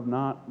 but it would have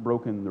not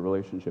broken the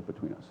relationship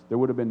between us. There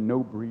would have been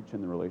no breach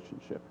in the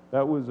relationship.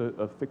 That was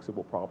a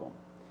fixable problem.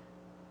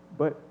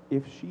 But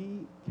if she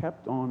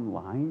kept on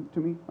lying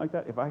to me like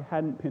that, if I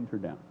hadn't pinned her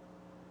down,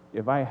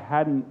 if I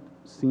hadn't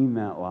seen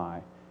that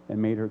lie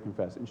and made her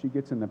confess, and she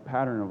gets in the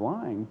pattern of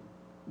lying,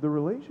 the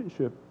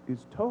relationship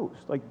is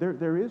toast. Like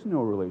there is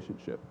no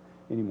relationship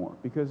anymore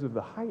because of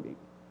the hiding.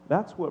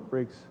 That's what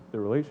breaks the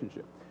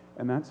relationship.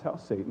 And that's how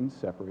Satan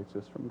separates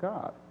us from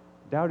God.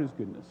 Doubt his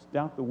goodness.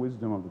 Doubt the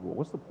wisdom of the rule.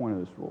 What's the point of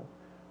this rule?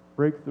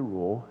 Break the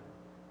rule,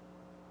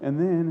 and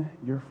then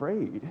you're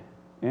afraid,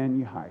 and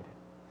you hide.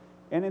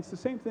 And it's the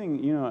same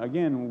thing,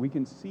 again, we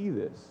can see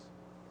this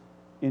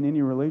in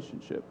any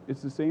relationship.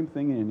 It's the same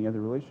thing in any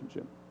other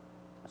relationship.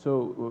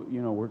 So,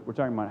 we're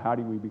talking about how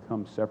do we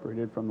become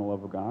separated from the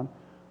love of God?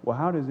 Well,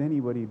 how does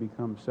anybody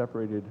become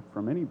separated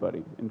from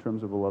anybody in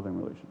terms of a loving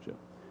relationship?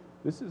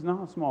 This is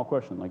not a small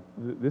question. Like,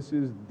 this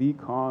is the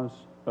cause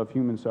of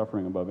human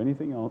suffering above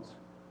anything else,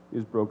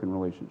 is broken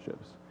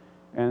relationships.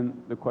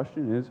 And the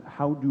question is,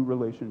 how do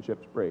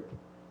relationships break?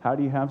 How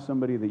do you have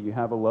somebody that you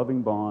have a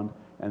loving bond,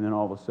 and then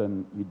all of a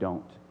sudden you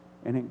don't?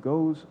 And it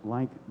goes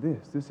like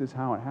this. This is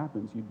how it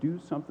happens. You do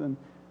something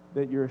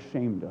that you're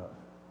ashamed of,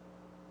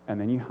 and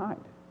then you hide.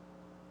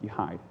 You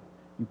hide.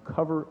 You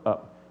cover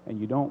up, and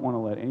you don't want to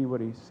let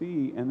anybody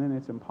see, and then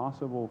it's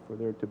impossible for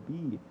there to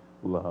be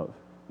love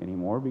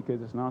anymore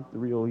because it's not the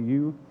real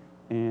you,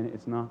 and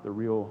it's not the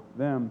real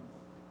them.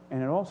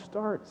 And it all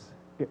starts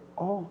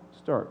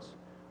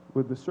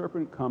with the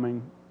serpent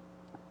coming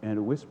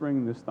and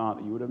whispering this thought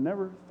that you would have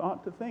never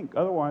thought to think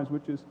otherwise,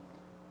 which is,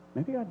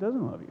 maybe God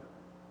doesn't love you.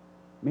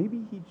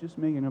 Maybe he's just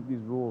making up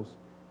these rules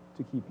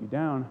to keep you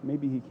down.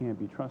 Maybe he can't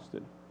be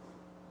trusted.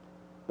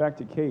 Back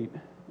to Kate,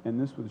 and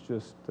this was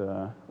just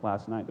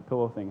last night. The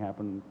pillow thing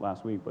happened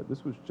last week, but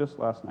this was just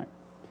last night.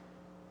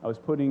 I was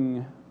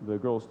putting the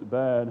girls to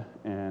bed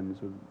and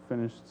so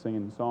finished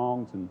singing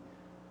songs and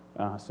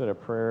said a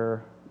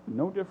prayer.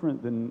 No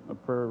different than a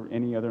prayer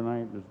any other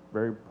night. Just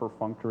very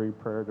perfunctory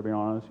prayer, to be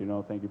honest.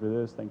 Thank you for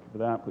this, thank you for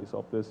that, please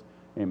help this,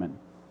 amen.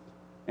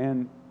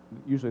 And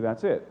usually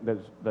that's it.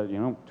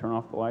 Turn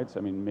off the lights. I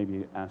mean,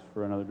 maybe ask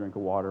for another drink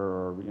of water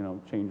or,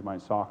 change my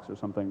socks or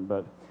something.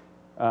 But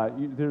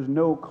there's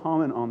no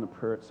comment on the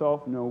prayer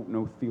itself,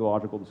 no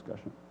theological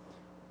discussion.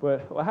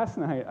 But last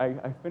night,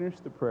 I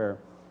finished the prayer,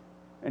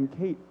 and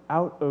Kate,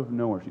 out of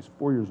nowhere, she's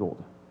 4 years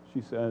old,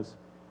 she says,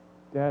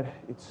 Dad,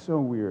 it's so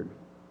weird.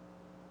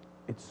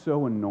 It's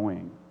so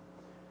annoying.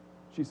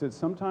 She said,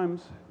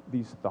 sometimes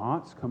these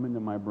thoughts come into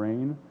my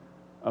brain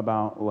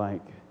about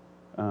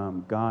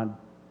God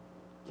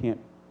can't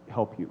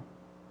help you,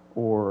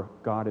 or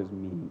God is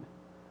mean,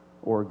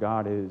 or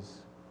God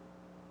is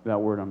that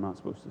word I'm not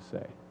supposed to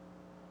say.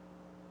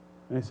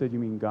 And I said, you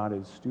mean God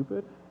is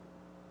stupid?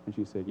 And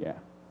she said, yeah.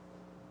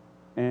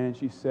 And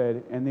she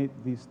said, and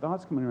these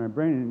thoughts come into my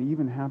brain, and it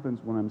even happens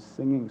when I'm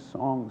singing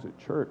songs at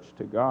church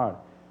to God.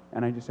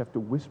 And I just have to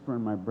whisper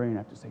in my brain, I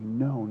have to say,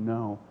 no,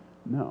 no,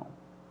 no.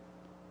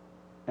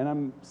 And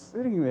I'm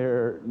sitting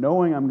there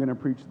knowing I'm going to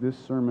preach this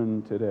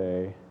sermon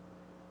today,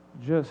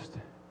 just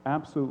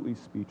absolutely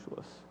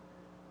speechless.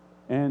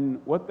 And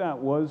what that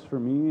was for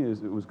me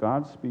is it was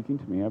God speaking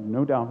to me. I have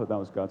no doubt that that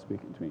was God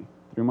speaking to me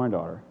through my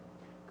daughter.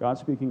 God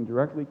speaking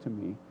directly to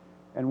me.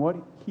 And what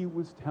he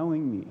was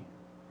telling me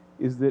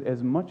is that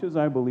as much as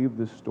I believe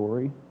this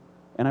story,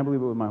 and I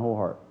believe it with my whole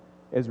heart,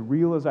 as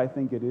real as I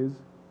think it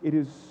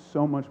is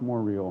so much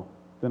more real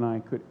than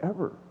I could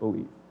ever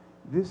believe.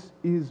 This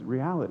is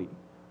reality.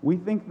 We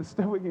think the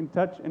stuff we can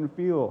touch and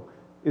feel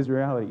is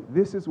reality.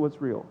 This is what's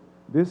real.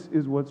 This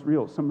is what's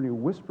real. Somebody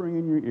whispering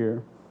in your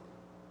ear,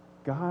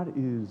 God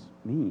is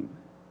mean,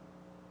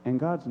 and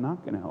God's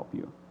not going to help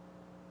you,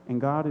 and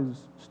God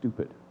is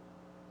stupid.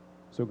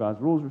 So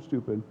God's rules are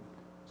stupid,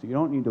 so you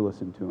don't need to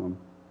listen to him.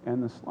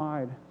 And the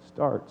slide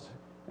starts,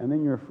 and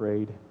then you're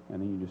afraid,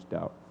 and then you just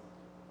doubt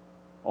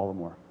all the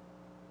more.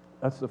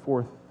 That's the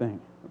fourth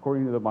thing.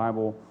 According to the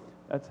Bible,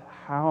 that's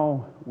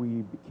how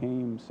we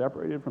became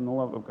separated from the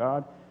love of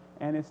God.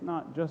 And it's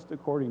not just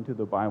according to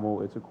the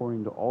Bible, it's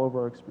according to all of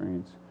our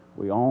experience.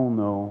 We all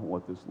know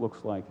what this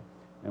looks like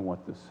and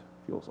what this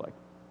feels like.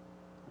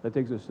 That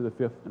takes us to the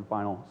fifth and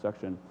final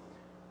section,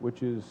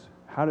 which is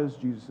how does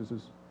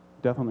Jesus'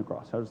 death on the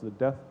cross, how does the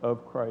death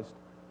of Christ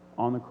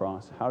on the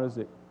cross, how does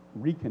it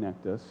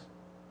reconnect us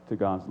to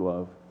God's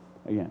love?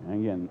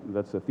 Again,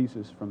 that's the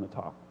thesis from the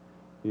top,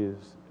 is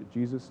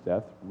Jesus'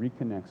 death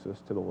reconnects us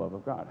to the love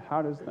of God.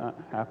 How does that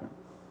happen?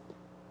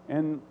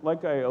 And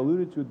like I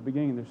alluded to at the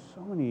beginning, there's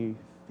so many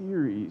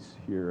theories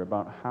here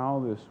about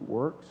how this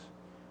works,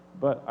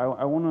 but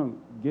I want to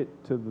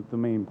get to the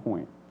main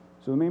point.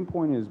 So the main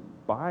point is,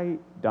 by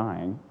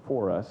dying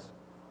for us,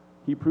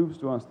 he proves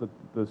to us that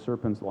the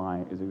serpent's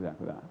lie is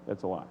exactly that.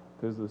 That's a lie.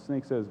 Because the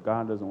snake says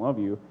God doesn't love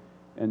you,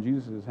 and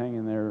Jesus is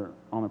hanging there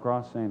on the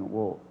cross saying,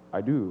 well,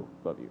 I do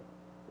love you.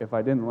 If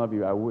I didn't love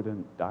you, I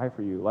wouldn't die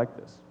for you like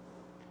this.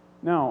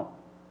 Now,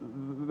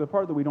 the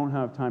part that we don't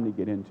have time to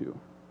get into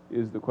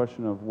is the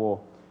question of,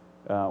 well,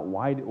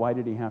 why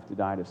did he have to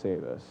die to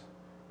save us?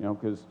 You know,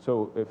 because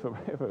so if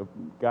a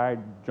guy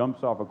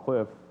jumps off a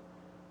cliff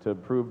to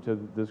prove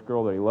to this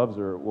girl that he loves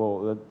her,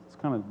 well, that's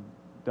kind of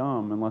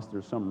dumb unless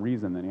there's some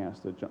reason that he has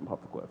to jump off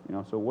the cliff. You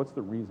know, so what's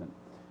the reason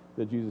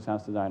that Jesus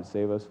has to die to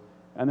save us?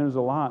 And there's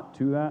a lot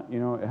to that.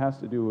 You know, it has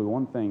to do with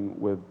one thing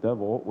with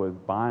devil,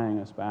 with buying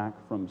us back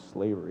from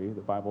slavery.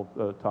 The Bible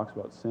talks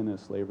about sin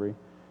as slavery.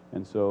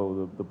 And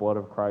so the blood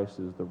of Christ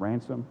is the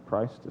ransom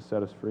price to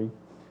set us free.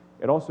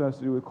 It also has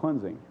to do with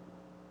cleansing.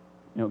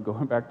 You know,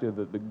 going back to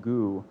the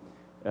goo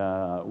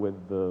with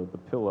the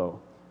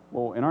pillow.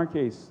 Well, in our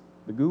case,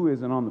 the goo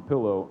isn't on the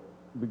pillow.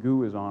 The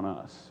goo is on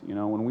us. You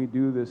know, when we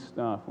do this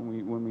stuff,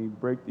 when we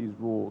break these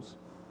rules,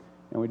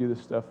 and we do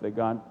the stuff that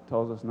God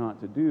tells us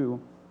not to do,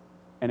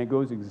 and it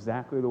goes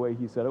exactly the way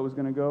he said it was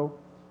going to go,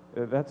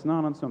 that's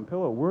not on some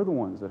pillow. We're the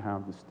ones that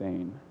have the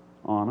stain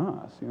on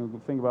us. You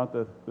know, think about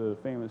the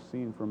famous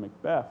scene from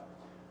Macbeth,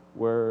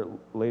 where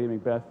Lady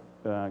Macbeth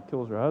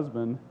kills her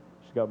husband.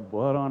 She's got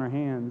blood on her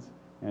hands,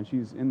 and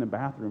she's in the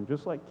bathroom,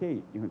 just like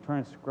Kate, you know,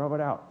 trying to scrub it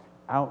out.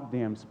 Out,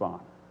 damn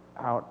spawn.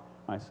 Out,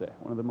 I say.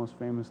 One of the most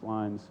famous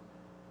lines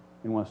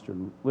in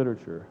Western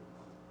literature.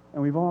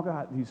 And we've all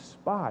got these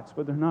spots,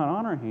 but they're not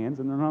on our hands,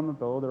 and they're not on the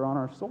pillow, they're on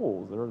our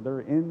souls.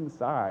 They're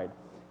inside.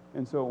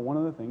 And so one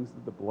of the things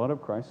that the blood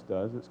of Christ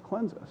does is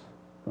cleanse us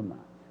from that.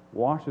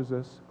 Washes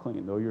us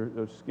clean. Though your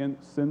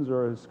sins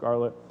are as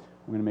scarlet,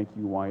 I'm going to make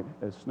you white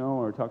as snow.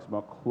 Or it talks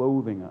about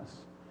clothing us,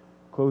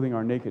 clothing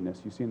our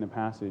nakedness. You see in the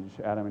passage,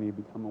 Adam and Eve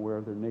become aware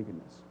of their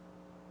nakedness.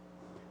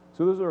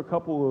 So those are a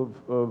couple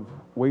of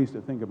ways to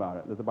think about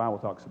it that the Bible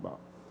talks about.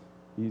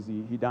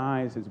 He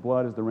dies, his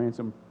blood is the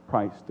ransom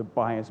price to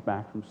buy us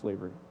back from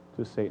slavery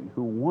to Satan,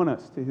 who won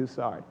us to his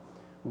side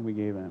when we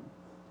gave in.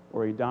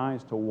 Or he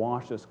dies to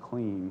wash us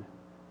clean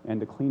and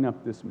to clean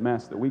up this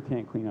mess that we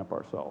can't clean up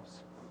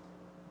ourselves.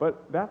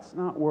 But that's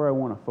not where I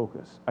want to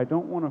focus. I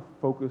don't want to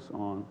focus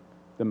on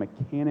the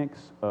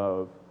mechanics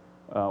of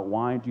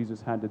why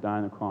Jesus had to die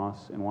on the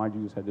cross and why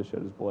Jesus had to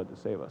shed his blood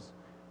to save us.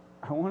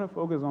 I want to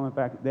focus on the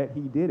fact that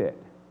he did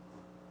it.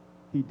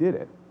 He did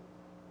it.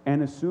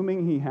 And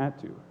assuming he had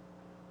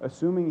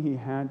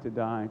to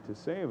die to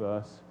save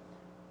us,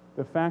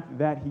 the fact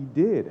that he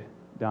did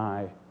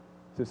die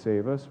to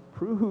save us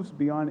proves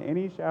beyond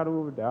any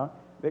shadow of a doubt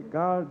that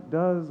God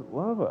does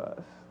love us.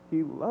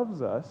 He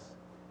loves us.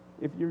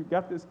 If you've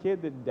got this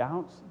kid that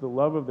doubts the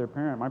love of their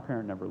parent, my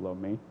parent never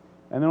loved me,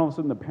 and then all of a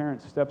sudden the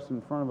parent steps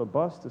in front of a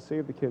bus to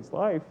save the kid's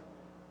life,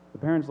 the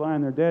parent's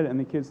lying there dead, and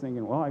the kid's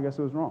thinking, well, I guess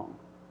it was wrong.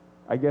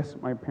 I guess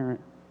my parent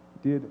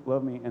did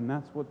love me, and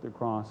that's what the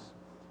cross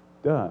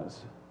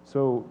does.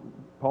 So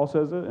Paul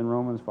says it in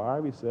Romans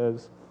 5. He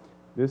says,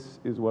 this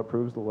is what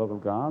proves the love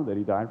of God, that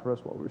he died for us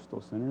while we were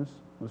still sinners.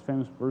 The most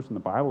famous verse in the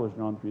Bible is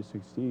John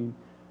 3:16.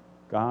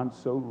 God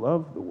so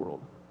loved the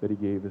world that he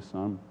gave his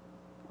son.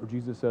 Or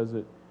Jesus says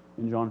it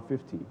in John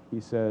 15.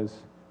 He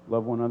says,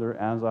 love one another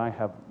as I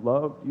have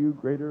loved you.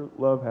 Greater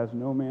love has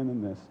no man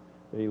than this,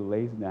 that he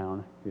lays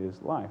down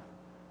his life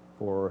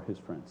for his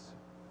friends.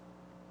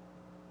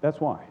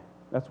 That's why.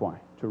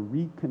 to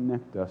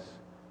reconnect us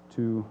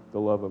to the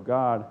love of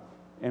God.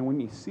 And when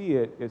you see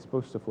it, it's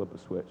supposed to flip a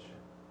switch.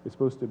 It's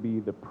supposed to be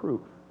the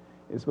proof.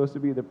 It's supposed to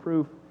be the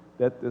proof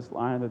that this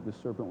lie that the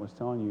serpent was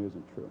telling you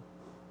isn't true.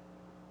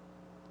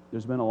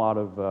 There's been a lot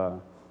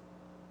of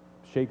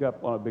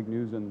shake-up, a lot of big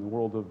news in the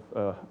world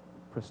of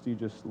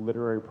prestigious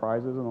literary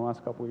prizes in the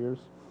last couple of years.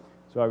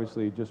 So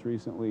obviously, just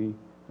recently,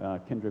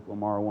 Kendrick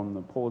Lamar won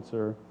the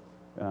Pulitzer.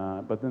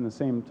 But then the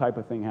same type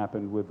of thing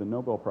happened with the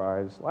Nobel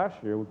Prize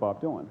last year with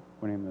Bob Dylan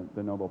winning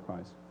the Nobel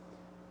Prize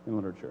in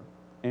literature.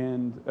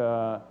 And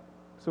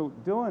so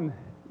Dylan,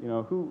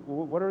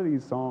 what are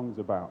these songs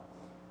about?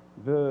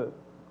 The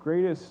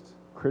greatest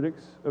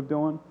critics of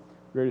Dylan,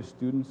 greatest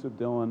students of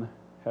Dylan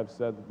have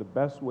said that the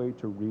best way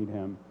to read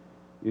him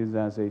is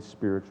as a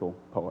spiritual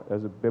poet,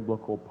 as a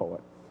biblical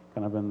poet,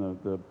 kind of in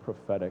the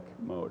prophetic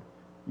mode.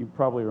 You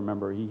probably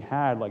remember he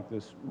had like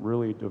this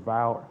really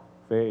devout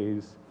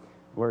phase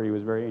where he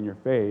was very in your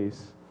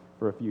face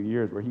for a few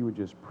years, where he would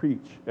just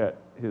preach at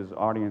his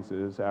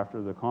audiences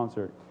after the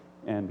concert,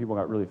 and people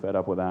got really fed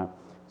up with that.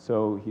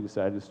 So he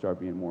decided to start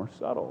being more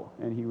subtle,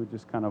 and he would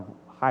just kind of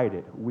hide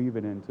it, weave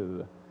it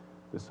into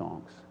the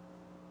songs.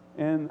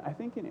 And I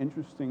think an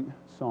interesting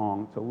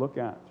song to look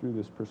at through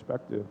this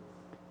perspective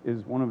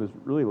is one of his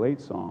really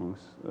late songs.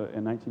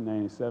 In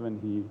 1997,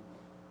 he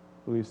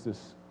released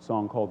this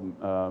song called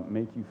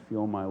Make You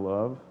Feel My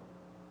Love,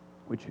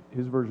 which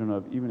his version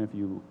of Even If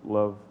You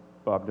Love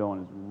Bob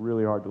Dylan is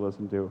really hard to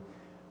listen to.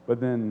 But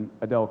then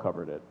Adele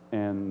covered it,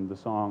 and the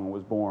song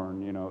was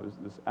born. It was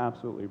this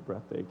absolutely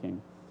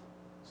breathtaking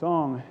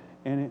song,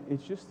 and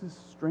it's just this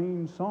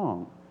strange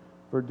song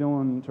for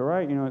Dylan to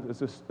write.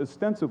 It's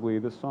ostensibly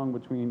the song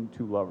between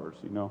two lovers,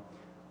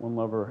 one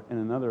lover and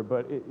another,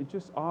 but it's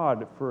just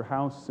odd for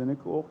how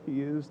cynical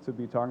he is to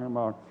be talking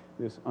about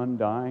this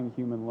undying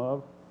human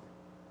love.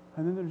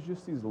 And then there's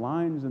just these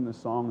lines in the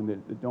song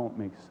that don't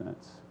make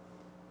sense.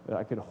 That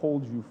I could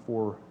hold you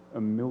for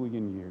a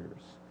million years,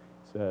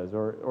 says.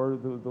 Or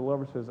the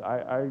lover says,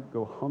 I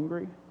go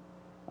hungry,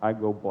 I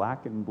go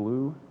black and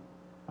blue,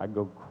 I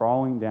go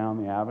crawling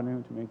down the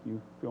avenue to make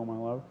you feel my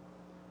love.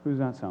 Who does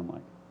that sound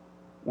like?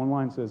 One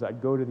line says, I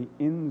go to the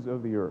ends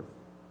of the earth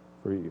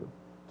for you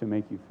to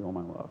make you feel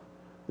my love.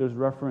 There's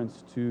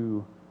reference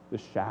to the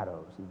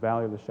shadows, the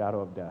valley of the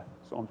shadow of death,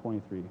 Psalm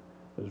 23.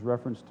 There's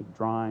reference to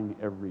drying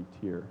every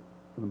tear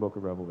from the book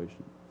of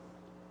Revelation.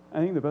 I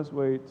think the best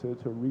way to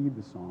read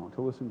the song,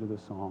 to listen to the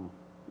song,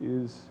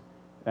 is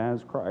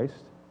as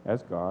Christ,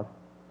 as God,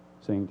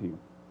 saying to you.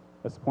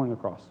 That's the point of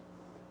the cross.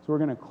 So we're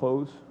going to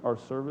close our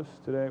service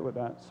today with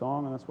that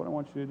song, and that's what I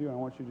want you to do. I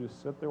want you to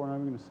just sit there. We're not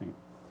even going to sing.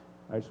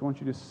 I just want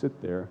you to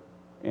sit there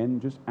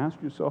and just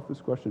ask yourself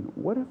this question: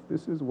 what if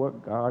this is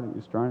what God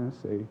is trying to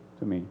say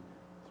to me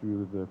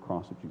through the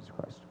cross of Jesus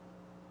Christ?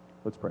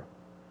 Let's pray.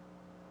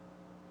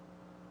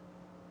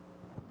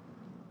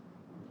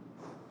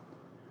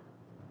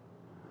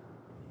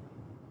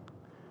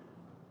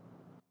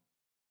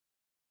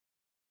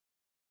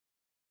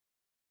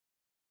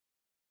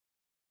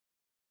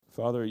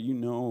 Father, you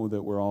know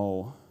that we're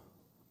all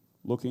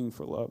looking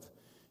for love.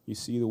 You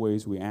see the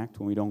ways we act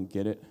when we don't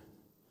get it,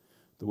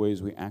 the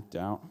ways we act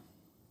out.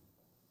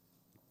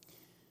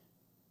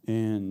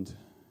 And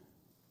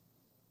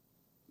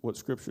what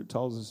Scripture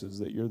tells us is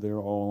that you're there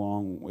all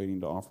along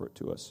waiting to offer it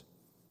to us.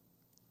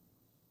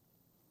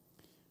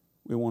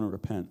 We want to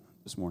repent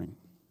this morning.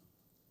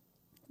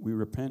 We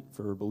repent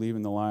for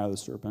believing the lie of the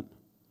serpent.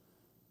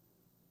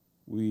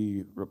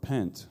 We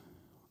repent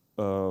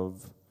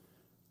of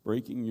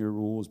breaking your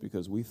rules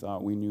because we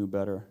thought we knew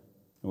better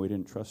and we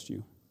didn't trust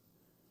you.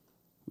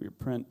 We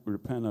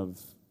repent of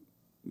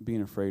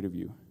being afraid of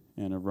you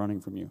and of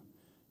running from you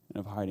and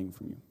of hiding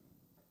from you.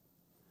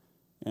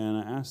 And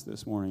I ask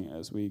this morning,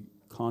 as we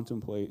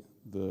contemplate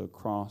the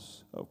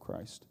cross of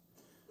Christ,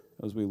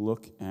 as we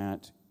look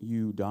at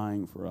you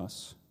dying for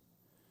us,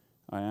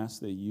 I ask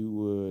that you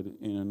would,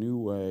 in a new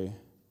way,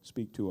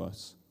 speak to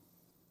us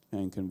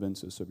and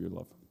convince us of your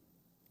love.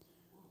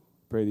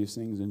 Pray these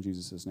things in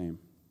Jesus' name.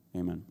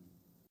 Amen.